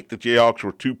 The Jayhawks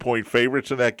were 2-point favorites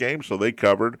in that game, so they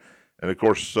covered. And, of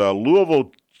course,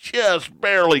 Louisville just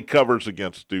barely covers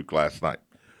against Duke last night.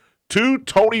 2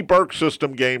 Tony Burke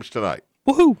system games tonight.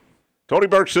 Woohoo! Tony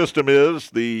Burke's system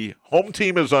is the home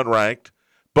team is unranked,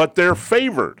 but they're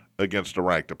favored against a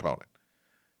ranked opponent.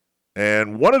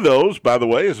 And one of those, by the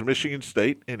way, is Michigan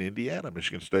State and Indiana.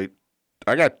 Michigan State,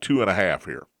 I got 2.5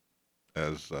 here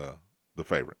as the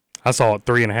favorite. I saw it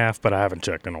 3.5, but I haven't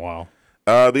checked in a while.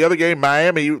 The other game,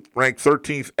 Miami ranked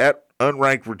 13th at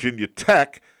unranked Virginia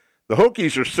Tech. The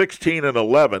Hokies are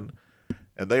 16-11,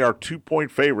 and they are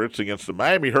 2-point favorites against the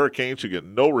Miami Hurricanes, who get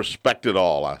no respect at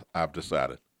all. I've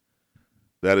decided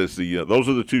that is those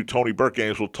are the 2 Tony Burke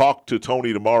games. We'll talk to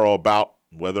Tony tomorrow about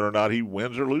whether or not he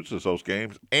wins or loses those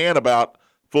games, and about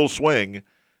Full Swing,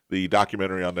 the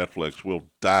documentary on Netflix. We'll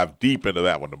dive deep into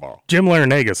that one tomorrow. Jim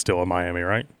Larinaga still in Miami,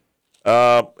 right?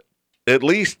 At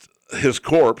least his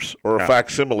corpse or a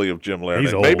facsimile of Jim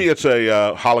Larinaga. Maybe it's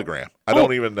a hologram. I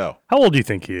don't even know. How old do you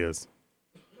think he is?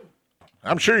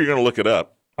 I'm sure you're going to look it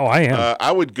up. Oh, I am.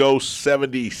 I would go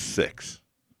 76.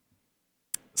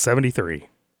 73.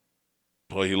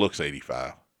 Boy, he looks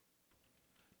 85.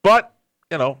 But,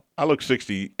 I look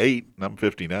 68 and I'm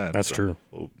 59. That's true.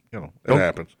 Well, it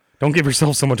happens. Don't give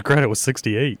yourself so much credit with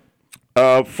 68.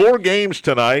 4 games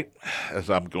tonight, as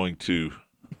I'm going to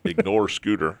ignore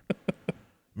Scooter.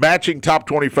 Matching top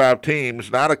 25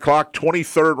 teams. 9 o'clock,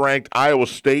 23rd ranked Iowa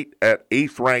State at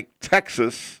 8th ranked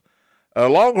Texas.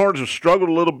 Longhorns have struggled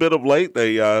a little bit of late.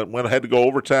 They had to go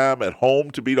overtime at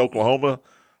home to beat Oklahoma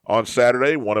on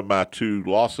Saturday, one of my 2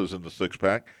 losses in the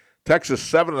 6-pack. Texas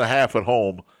 7.5 at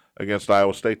home against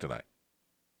Iowa State tonight.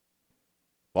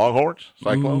 Longhorns,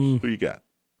 Cyclones, who you got?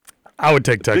 I would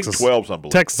take Texas. Big 12's unbelievable.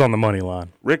 Texas on the money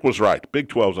line. Rick was right. Big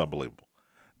 12's unbelievable.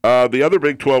 The other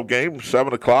Big 12 game,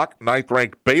 7 o'clock, 9th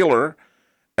ranked Baylor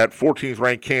at 14th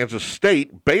ranked Kansas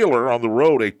State. Baylor on the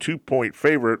road, a 2-point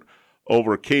favorite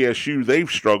over KSU. They've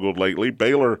struggled lately.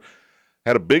 Baylor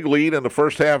had a big lead in the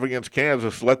first half against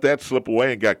Kansas, let that slip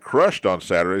away, and got crushed on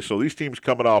Saturday. So these teams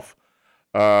coming off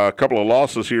a couple of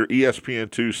losses here.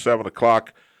 ESPN2, 7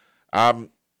 o'clock.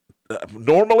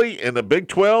 Normally in the Big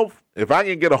 12, if I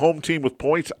can get a home team with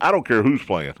points, I don't care who's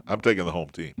playing. I'm taking the home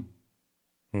team.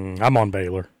 I'm on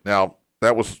Baylor. Now,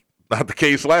 that was not the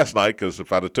case last night, because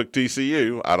if I'd have took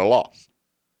TCU, I'd have lost,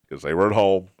 because they were at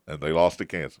home and they lost to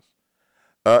Kansas.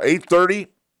 8:30,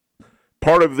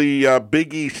 part of the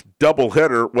Big East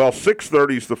doubleheader. Well,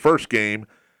 6:30 is the first game.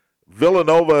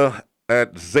 Villanova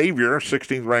at Xavier.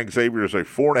 16th ranked Xavier is a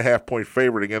 4.5-point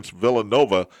favorite against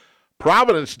Villanova.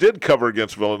 Providence did cover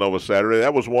against Villanova Saturday.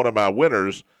 That was one of my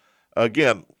winners.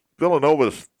 Again, Villanova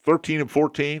is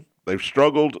 13-14. They've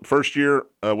struggled first year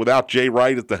without Jay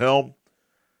Wright at the helm.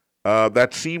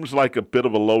 That seems like a bit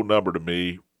of a low number to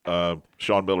me.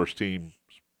 Sean Miller's team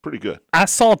is pretty good. I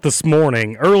saw it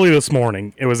early this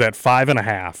morning. It was at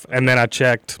 5.5, and then I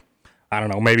checked, I don't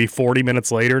know, maybe 40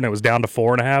 minutes later, and it was down to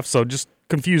 4.5. So just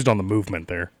confused on the movement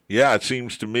there. Yeah, it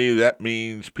seems to me that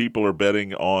means people are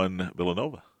betting on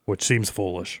Villanova. Which seems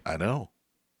foolish. I know,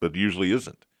 but usually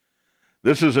isn't.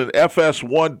 This is an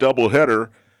FS1 doubleheader.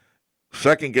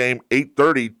 Second game,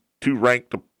 8:30, 2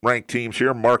 ranked teams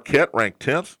here. Marquette ranked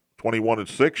 10th,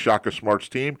 21-6, Shaka Smart's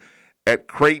team. At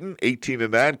Creighton,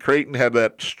 18-9. Creighton had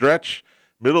that stretch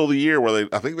middle of the year where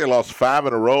I think they lost 5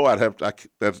 in a row.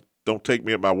 Don't take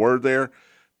me at my word there.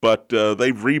 But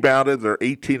they've rebounded. They're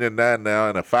 18-9 now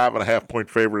and a 5.5-point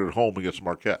favorite at home against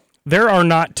Marquette. There are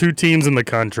not 2 teams in the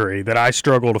country that I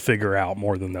struggle to figure out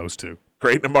more than those 2.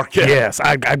 Creighton and Marquette. Yes,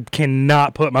 I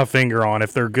cannot put my finger on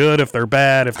if they're good, if they're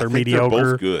bad, if they're mediocre.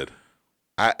 They're both good.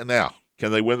 Now,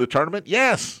 can they win the tournament?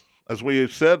 Yes. As we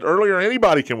said earlier,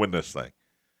 anybody can win this thing.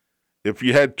 If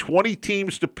you had 20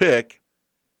 teams to pick,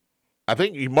 I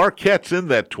think Marquette's in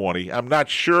that 20. I'm not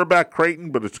sure about Creighton,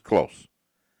 but it's close.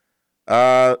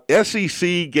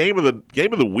 SEC game of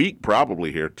the week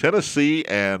probably here. Tennessee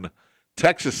and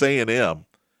Texas A&M.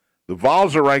 The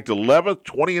Vols are ranked 11th,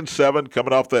 20-7,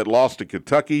 coming off that loss to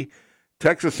Kentucky.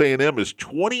 Texas A&M is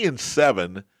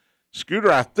 20-7. Scooter,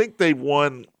 I think they've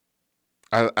won.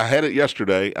 I had it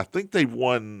yesterday. I think they've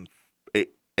won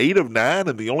 8 of 9,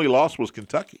 and the only loss was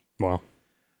Kentucky. Wow.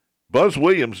 Buzz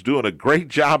Williams doing a great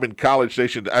job in College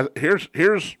Station.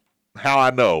 Here's how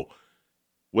I know.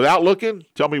 Without looking,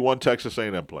 tell me one Texas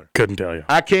A&M player. Couldn't tell you.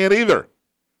 I can't either.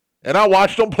 And I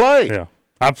watched them play. Yeah.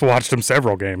 I've watched them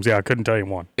several games. Yeah, I couldn't tell you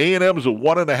one. A&M's a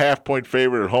 1.5-point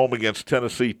favorite at home against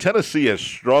Tennessee. Tennessee has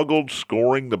struggled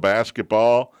scoring the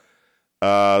basketball.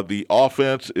 The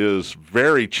offense is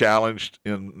very challenged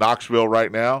in Knoxville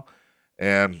right now.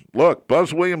 And look,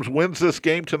 Buzz Williams wins this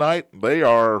game tonight. They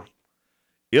are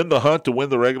in the hunt to win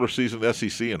the regular season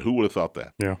SEC, and who would have thought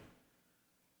that? Yeah.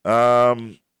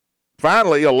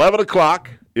 Finally, 11 o'clock,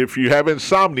 if you have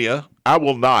insomnia, I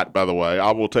will not, by the way.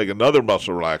 I will take another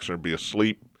muscle relaxer and be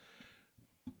asleep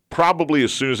probably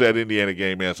as soon as that Indiana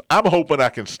game ends. I'm hoping I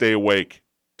can stay awake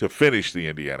to finish the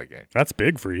Indiana game. That's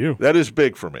big for you. That is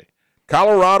big for me.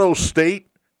 Colorado State,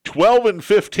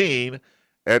 12-15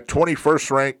 at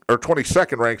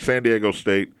 22nd ranked San Diego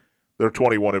State. They're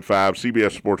 21-5.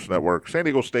 CBS Sports Network. San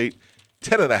Diego State,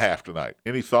 10.5 tonight.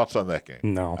 Any thoughts on that game?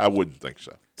 No. I wouldn't think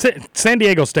so. San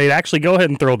Diego State, actually, go ahead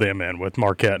and throw them in with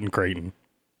Marquette and Creighton.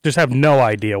 Just have no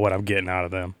idea what I'm getting out of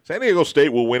them. San Diego State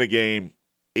will win a game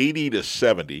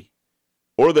 80-70,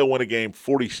 or they'll win a game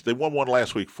 40. They won one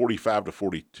last week,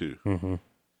 45-42. Mm-hmm.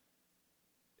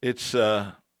 It's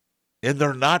and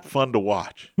they're not fun to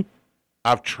watch.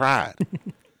 I've tried.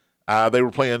 They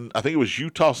were playing, I think it was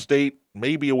Utah State,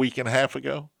 maybe a week and a half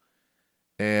ago,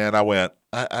 and I went.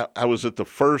 I was at the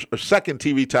second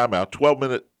TV timeout,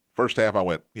 12-minute first half. I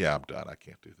went, yeah, I'm done. I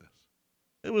can't do this.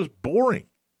 It was boring.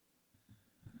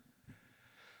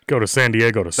 Go to San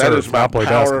Diego to surf. That is my play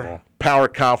basketball. Power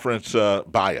conference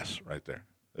bias right there.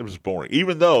 It was boring.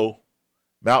 Even though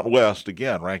Mountain West,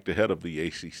 again, ranked ahead of the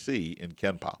ACC in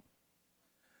KenPom.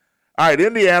 All right,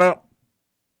 Indiana,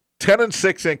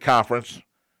 10-6 in conference.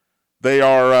 They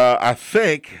are, I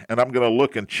think, and I'm going to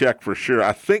look and check for sure,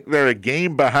 I think they're a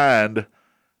game behind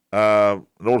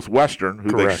Northwestern,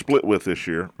 who Correct. they split with this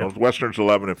year. Yep. Northwestern's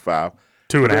 11-5.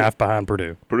 2.5 behind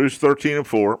Purdue. Purdue's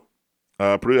 13-4.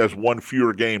 Purdue has one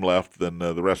fewer game left than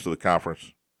the rest of the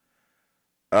conference.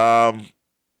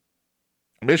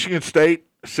 Michigan State,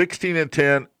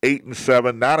 16-10,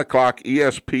 8-7, 9 o'clock,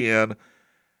 ESPN.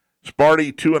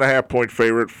 Sparty, 2.5-point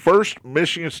favorite. First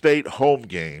Michigan State home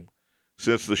game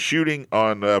since the shooting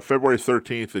on February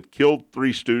 13th that killed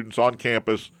 3 students on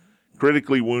campus,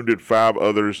 critically wounded 5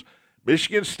 others.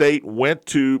 Michigan State went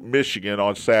to Michigan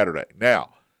on Saturday.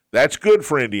 Now, that's good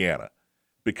for Indiana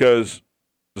because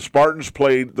the Spartans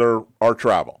played their arch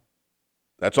rival.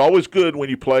 That's always good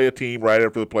when you play a team right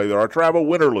after they play their arch rival,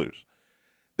 win or lose.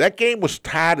 That game was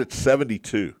tied at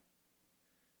 72.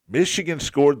 Michigan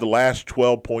scored the last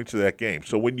 12 points of that game.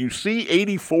 So when you see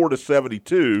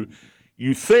 84-72,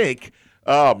 you think,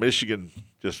 oh, Michigan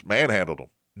just manhandled them.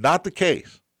 Not the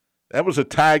case. That was a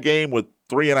tie game with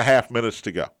 3.5 minutes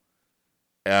to go.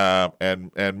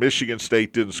 And Michigan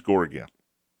State didn't score again.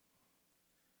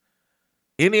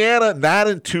 Indiana,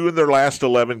 9-2 in their last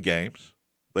 11 games.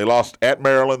 They lost at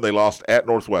Maryland. They lost at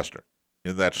Northwestern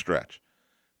in that stretch.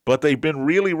 But they've been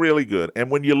really, really good. And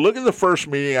when you look at the first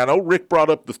meeting, I know Rick brought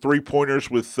up the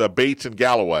 3-pointers with Bates and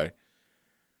Galloway.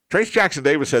 Trace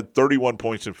Jackson-Davis had 31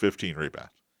 points and 15 rebounds.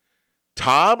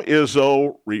 Tom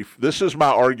Izzo, this is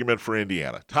my argument for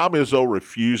Indiana. Tom Izzo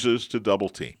refuses to double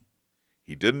team.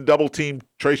 He didn't double team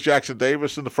Trace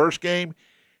Jackson-Davis in the first game.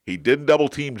 He didn't double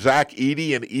team Zach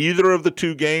Edey in either of the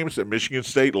 2 games that Michigan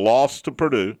State lost to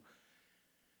Purdue.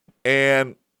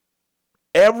 And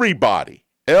everybody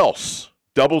else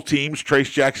double teams Trace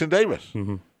Jackson-Davis.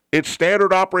 Mm-hmm. It's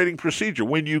standard operating procedure.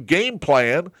 When you game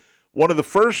plan, one of the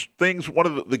first things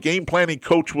the game planning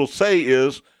coach will say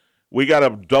is, we got to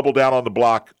double down on the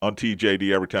block on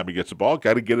TJD every time he gets the ball.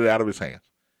 Got to get it out of his hands.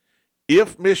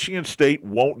 If Michigan State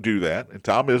won't do that, and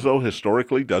Tom Izzo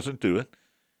historically doesn't do it,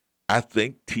 I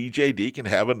think TJD can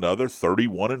have another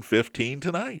 31-15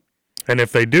 tonight. And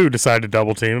if they do decide to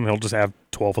double team him, he'll just have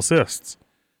 12 assists.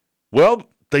 Well,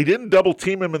 they didn't double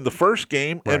team him in the first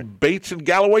game, right. And Bates and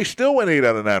Galloway still went 8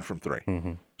 out of 9 from 3.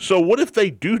 Mm-hmm. So what if they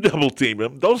do double team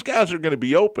him? Those guys are going to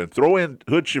be open. Throw in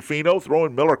Hood Schifino, throw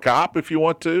in Miller Kopp if you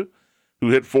want to, who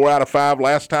hit 4 out of 5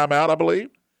 last time out, I believe.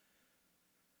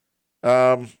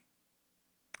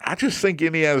 I just think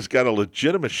Indiana's got a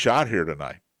legitimate shot here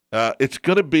tonight. It's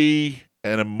going to be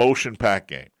an emotion-packed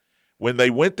game. When they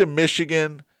went to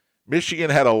Michigan, Michigan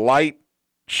had a light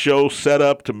show set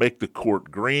up to make the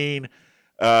court green.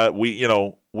 They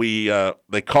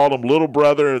called him little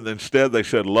brother, and instead they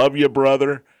said, love you,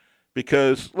 brother,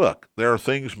 because, look, there are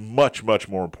things much, much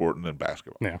more important than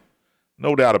basketball. Yeah.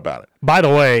 No doubt about it. By the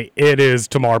way, it is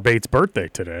Tamar Bates' birthday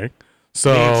today.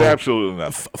 So means absolutely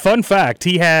nothing. Fun fact,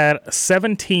 he had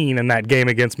 17 in that game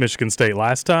against Michigan State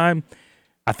last time.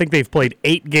 I think they've played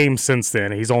 8 games since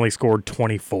then. He's only scored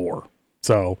 24.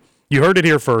 So you heard it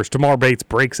here first. Tamar Bates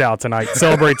breaks out tonight,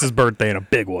 celebrates his birthday in a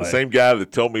big way. The same guy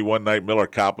that told me one night Miller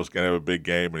Kopp was going to have a big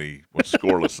game, and he was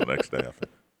scoreless the next day, I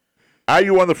think.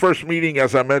 IU won the first meeting,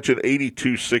 as I mentioned,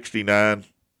 82-69.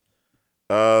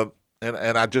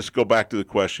 And I just go back to the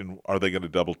question, are they going to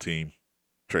double-team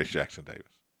Trace Jackson-Davis?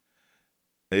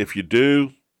 If you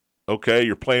do, okay,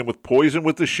 you're playing with poison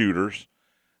with the shooters.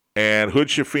 And Hood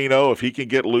Schifino, if he can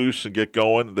get loose and get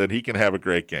going, then he can have a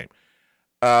great game.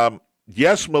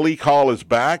 Yes, Malik Hall is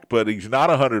back, but he's not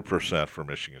 100% for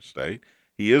Michigan State.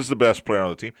 He is the best player on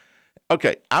the team.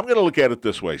 Okay, I'm going to look at it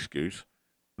this way, Scoos.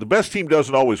 The best team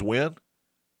doesn't always win.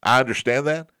 I understand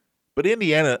that. But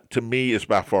Indiana, to me, is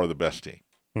by far the best team,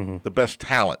 the best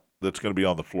talent that's going to be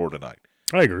on the floor tonight.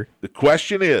 I agree. The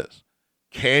question is,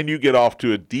 can you get off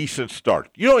to a decent start?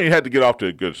 You don't even have to get off to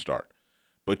a good start.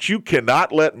 But you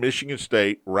cannot let Michigan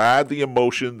State ride the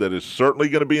emotion that is certainly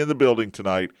going to be in the building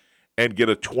tonight and get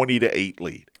a 20-8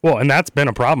 lead. Well, and that's been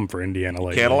a problem for Indiana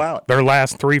lately. Can't allow it. Their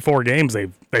last 3-4 games,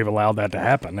 they've allowed that to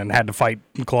happen and had to fight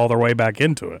and claw their way back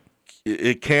into it.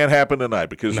 It can't happen tonight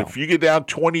because if you get down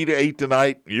 20-8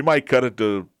 tonight, you might cut it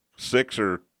to 6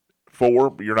 or 4,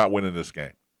 but you're not winning this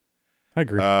game. I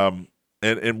agree. And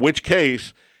in which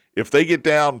case, if they get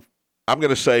down, I'm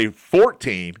going to say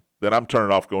 14, then I'm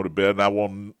turning off, going to bed,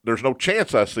 and there's no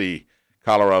chance I see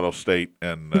Colorado State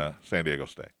and San Diego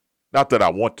State. Not that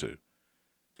I want to,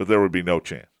 but there would be no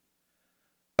chance.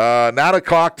 9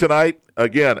 o'clock tonight,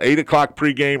 again, 8 o'clock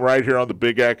pregame right here on the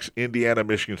Big X, Indiana,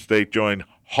 Michigan State. Join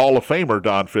Hall of Famer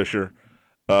Don Fisher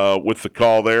with the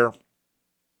call there.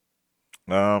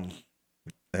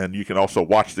 And you can also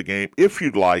watch the game if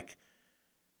you'd like.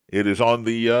 It is on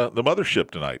the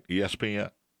mothership tonight,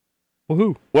 ESPN.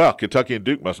 Woohoo. Well, Kentucky and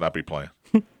Duke must not be playing.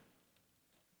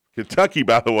 Kentucky,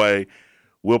 by the way,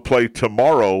 will play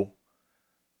tomorrow.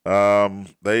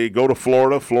 They go to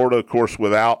Florida. Florida, of course,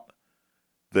 without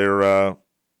their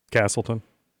Castleton,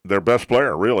 their best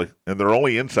player, really, and their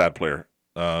only inside player,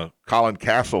 Colin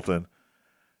Castleton.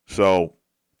 So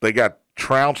they got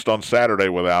trounced on Saturday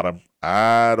without him.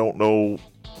 I don't know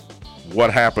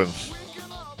what happens.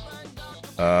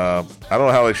 I don't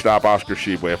know how they stop Oscar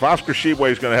Tshiebwe. If Oscar Tshiebwe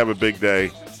is going to have a big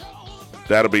day,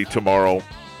 that'll be tomorrow,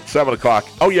 7 o'clock.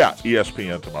 Oh, yeah,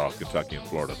 ESPN tomorrow, Kentucky and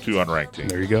Florida, 2 unranked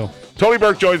teams. There you go. Tony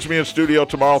Burke joins me in studio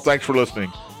tomorrow. Thanks for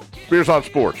listening. Spears on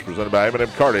Sports, presented by M&M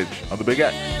Cartage on the Big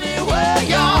X. Everywhere,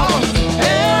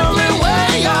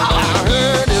 y'all.